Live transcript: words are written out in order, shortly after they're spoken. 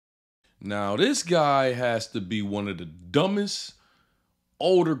Now, this guy has to be one of the dumbest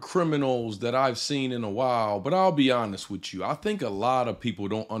older criminals that I've seen in a while, but I'll be honest with you. I think a lot of people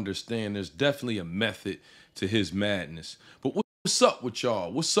don't understand there's definitely a method to his madness. But what's up with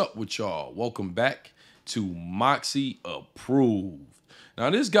y'all? What's up with y'all? Welcome back to Moxy Approved.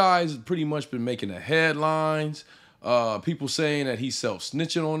 Now, this guy's pretty much been making the headlines. People saying that he's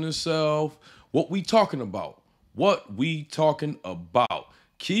self-snitching on himself. What we talking about? What we talking about?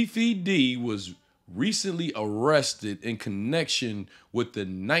 Keefe D was recently arrested in connection with the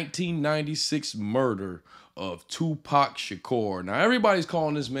 1996 murder of Tupac Shakur. Now, everybody's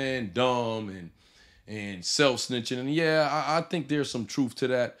calling this man dumb and self-snitching. And yeah, I think there's some truth to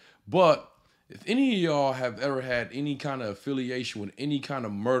that. But if any of y'all have ever had any kind of affiliation with any kind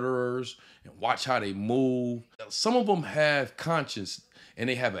of murderers and watch how they move, some of them have conscience and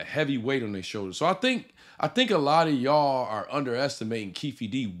they have a heavy weight on their shoulders. So I think a lot of y'all are underestimating Keefe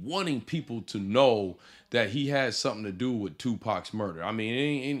D wanting people to know that he has something to do with Tupac's murder. I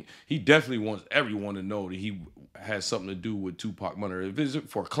mean, he definitely wants everyone to know that he has something to do with Tupac's murder. If it's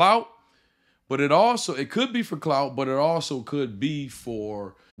for clout, but it could be for clout, but it also could be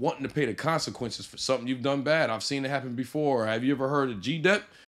for wanting to pay the consequences for something you've done bad. I've seen it happen before. Have you ever heard of G-Dep?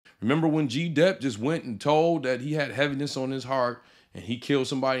 Remember when G-Dep just went and told that he had heaviness on his heart and he killed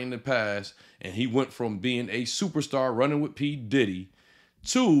somebody in the past, and he went from being a superstar running with P. Diddy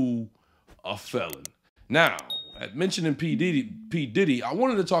to a felon. Now, at mentioning P. Diddy, I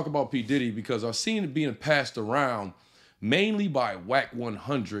wanted to talk about P. Diddy because I've seen it being passed around mainly by Whack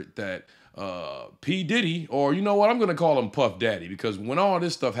 100 that P. Diddy, or you know what, I'm going to call him Puff Daddy, because when all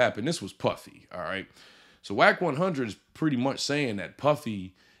this stuff happened, this was Puffy, all right? So Whack 100 is pretty much saying that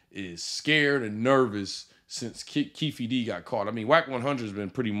Puffy is scared and nervous since Keefe D got caught. I mean, Whack 100 has been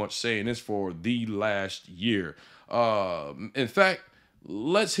pretty much saying this for the last year. In fact,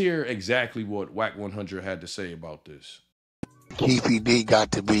 let's hear exactly what Whack 100 had to say about this. Keefe D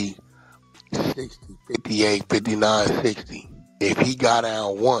got to be 60, 58, 59, 60. If he got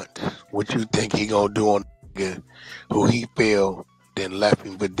out once, what you think he gonna do on nigga who he feel, then left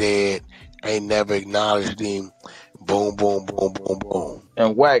him for dead, ain't never acknowledged him, boom, boom, boom, boom, boom.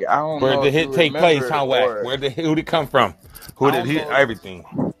 And Whack, I don't know. Where did the hit take place? How Whack? Who did it come from? Who did he? Everything.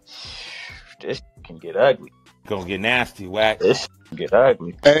 This can get ugly. Gonna get nasty, Whack. This can get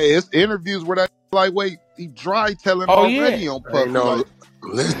ugly. Hey, it's interviews where that lightweight he dry telling already on Puffy. No,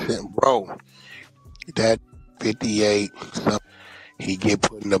 listen, bro. That 58, he get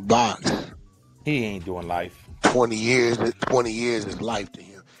put in the box. He ain't doing life. 20 years is life to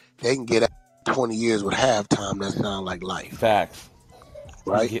him. They can get 20 years with halftime that sound like life. Facts.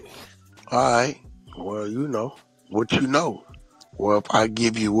 Right? All right. Well, you know what you know. Well, if I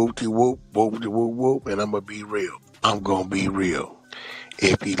give you whoop-de-whoop, whoop-de-whoop-whoop, and I'm going to be real, I'm going to be real.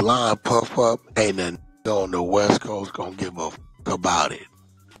 If he line Puff up, ain't nothing on the West Coast going to give a f*** about it.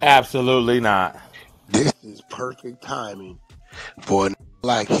 Absolutely not. This is perfect timing for a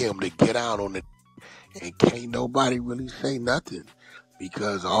like him to get out on the and can't nobody really say nothing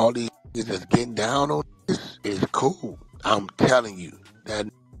because all these that's getting down on this is cool. I'm telling you, that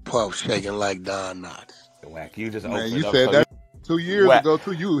Puff shaking like Don Knotts. Whack, you just man, you said that 2 years ago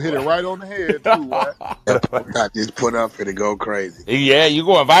too. You hit it right on the head too. Whack. I just put up for to go crazy. Yeah, you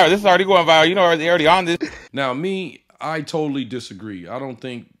going viral. This is already going viral. You know, they're already on this. Now, I totally disagree. I don't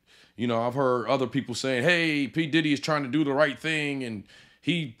think, you know, I've heard other people saying, hey, P. Diddy is trying to do the right thing, and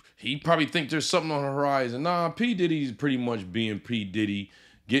he probably thinks there's something on the horizon. Nah, P. Diddy's pretty much being P. Diddy,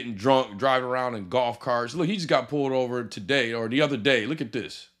 getting drunk, driving around in golf carts. Look, he just got pulled over today or the other day. Look at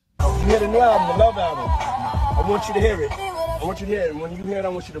this. You hear the new album, the Love album. I want you to hear it. I want you to hear it. And when you hear it, I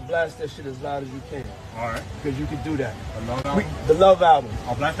want you to blast that shit as loud as you can. All right. Because you can do that. The Love album? The Love album.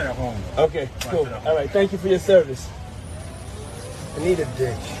 I'll blast it at home. Okay, cool. All right, thank you for your service. I need a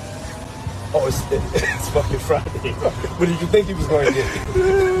dick. Oh, it's fucking Friday. What did you think he was going to get?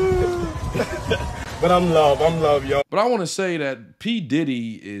 But I'm love, yo. But I want to say that P.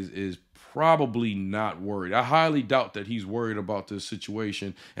 Diddy is probably not worried. I highly doubt that he's worried about this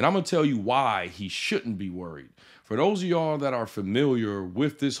situation. And I'm going to tell you why he shouldn't be worried. For those of y'all that are familiar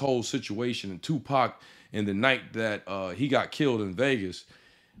with this whole situation and Tupac in the night that he got killed in Vegas,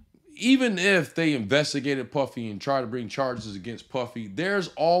 even if they investigated Puffy and try to bring charges against Puffy, there's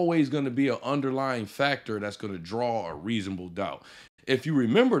always going to be an underlying factor that's going to draw a reasonable doubt. If you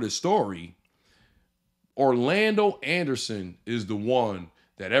remember the story, Orlando Anderson is the one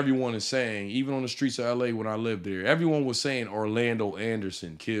that everyone is saying, even on the streets of LA when I lived there, everyone was saying Orlando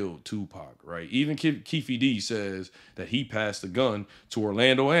Anderson killed Tupac, right? Even Keefe D says that he passed the gun to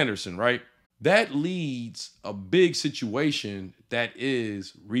Orlando Anderson, right? that leads a big situation that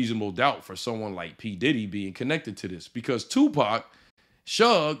is reasonable doubt for someone like P. Diddy being connected to this, because Tupac,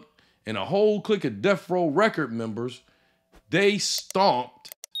 Suge, and a whole clique of Death Row Record members, they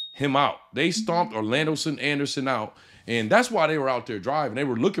stomped him out. They stomped Orlando Anderson out. And that's why they were out there driving. They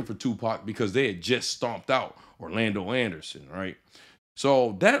were looking for Tupac because they had just stomped out Orlando Anderson, right?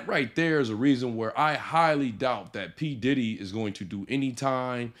 So that right there is a reason where I highly doubt that P. Diddy is going to do any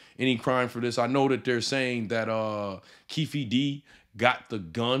time, any crime for this. I know that they're saying that Keefe D got the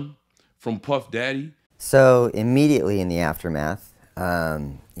gun from Puff Daddy. So immediately in the aftermath,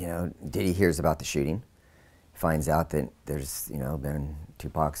 you know, Diddy hears about the shooting, finds out that there's, you know,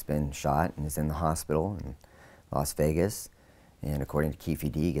 Tupac's been shot and is in the hospital in Las Vegas. And according to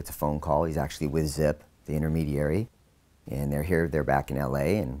Keefe D, he gets a phone call. He's actually with Zip, the intermediary. And they're back in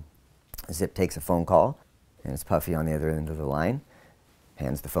LA, and Zip takes a phone call, and it's Puffy on the other end of the line,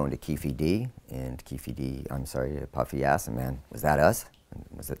 hands the phone to Keefe D, and Puffy asks him, man, was that us?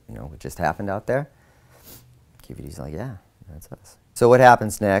 Was it, you know, what just happened out there? Keefe D's like, yeah, that's us. So what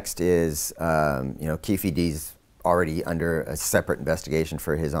happens next is, you know, Keefe D's already under a separate investigation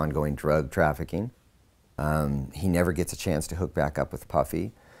for his ongoing drug trafficking. He never gets a chance to hook back up with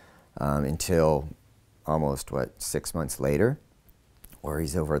Puffy until almost, 6 months later, where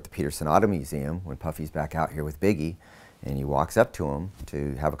he's over at the Peterson Auto Museum when Puffy's back out here with Biggie, and he walks up to him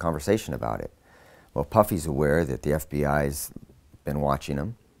to have a conversation about it. Well, Puffy's aware that the FBI's been watching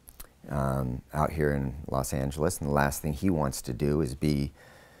him out here in Los Angeles, and the last thing he wants to do is be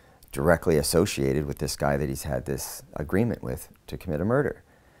directly associated with this guy that he's had this agreement with to commit a murder.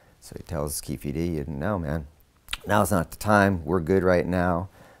 So he tells Keefe D, no, man, now's not the time. We're good right now.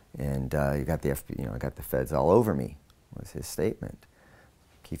 And you got the FBI, you know, I got the feds all over me, was his statement.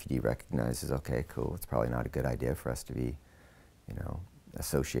 Keefe D recognizes, okay, cool, it's probably not a good idea for us to be, you know,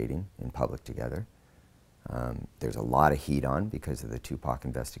 associating in public together. There's a lot of heat on because of the Tupac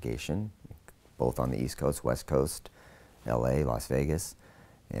investigation, both on the East Coast, West Coast, LA, Las Vegas.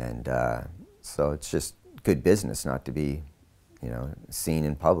 And so it's just good business not to be, you know, seen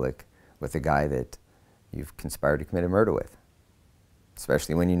in public with a guy that you've conspired to commit a murder with,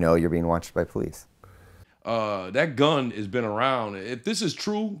 especially when you know you're being watched by police. That gun has been around. If this is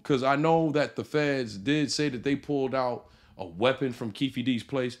true, because I know that the feds did say that they pulled out a weapon from Keefe D's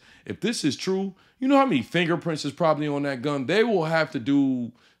place. If this is true, you know how many fingerprints is probably on that gun? They will have to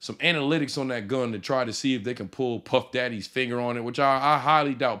do some analytics on that gun to try to see if they can pull Puff Daddy's finger on it, which I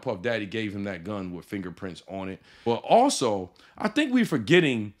highly doubt Puff Daddy gave him that gun with fingerprints on it. But also, I think we're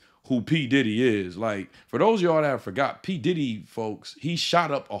forgetting who P. Diddy is. Like, for those of y'all that forgot, P. Diddy, folks, he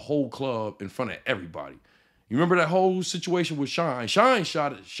shot up a whole club in front of everybody. You remember that whole situation with Chime? Chime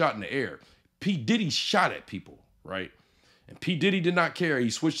shot in the air. P. Diddy shot at people, right? And P. Diddy did not care. He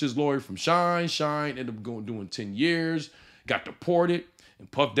switched his lawyer from Chime. Chime ended up doing 10 years, got deported, and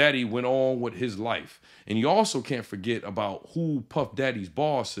Puff Daddy went on with his life. And you also can't forget about who Puff Daddy's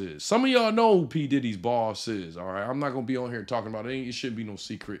boss is. Some of y'all know who P. Diddy's boss is, all right? I'm not going to be on here talking about it. It shouldn't be no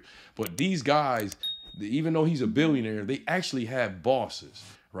secret. But these guys, even though he's a billionaire, they actually have bosses,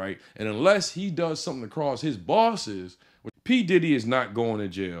 right? And unless he does something across his bosses, P. Diddy is not going to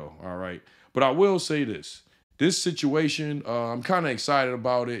jail, all right? But I will say this. This situation, I'm kind of excited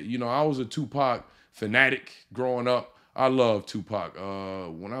about it. You know, I was a Tupac fanatic growing up. I love Tupac.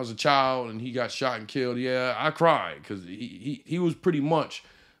 When I was a child and he got shot and killed, yeah, I cried because he was pretty much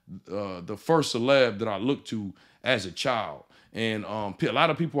the first celeb that I looked to as a child. And a lot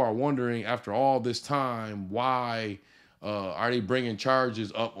of people are wondering after all this time, why are they bringing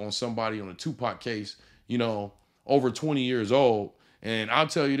charges up on somebody on a Tupac case, you know, over 20 years old? And I'll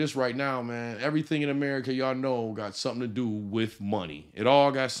tell you this right now, man, everything in America, y'all know, got something to do with money. It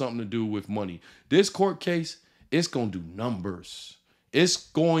all got something to do with money. This court case, it's going to do numbers. It's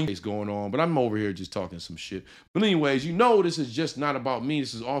going on, but I'm over here just talking some shit. But anyways, you know this is just not about me.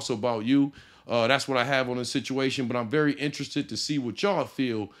 This is also about you. That's what I have on the situation, but I'm very interested to see what y'all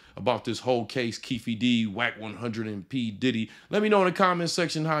feel about this whole case, Keefe D, Whack 100, and P. Diddy. Let me know in the comment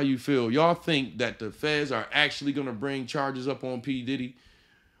section how you feel. Y'all think that the feds are actually going to bring charges up on P. Diddy?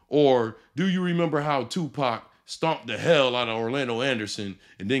 Or do you remember how Tupac stomped the hell out of Orlando Anderson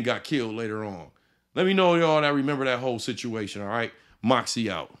and then got killed later on? Let me know, y'all, that remember that whole situation, all right?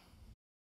 Moxy out.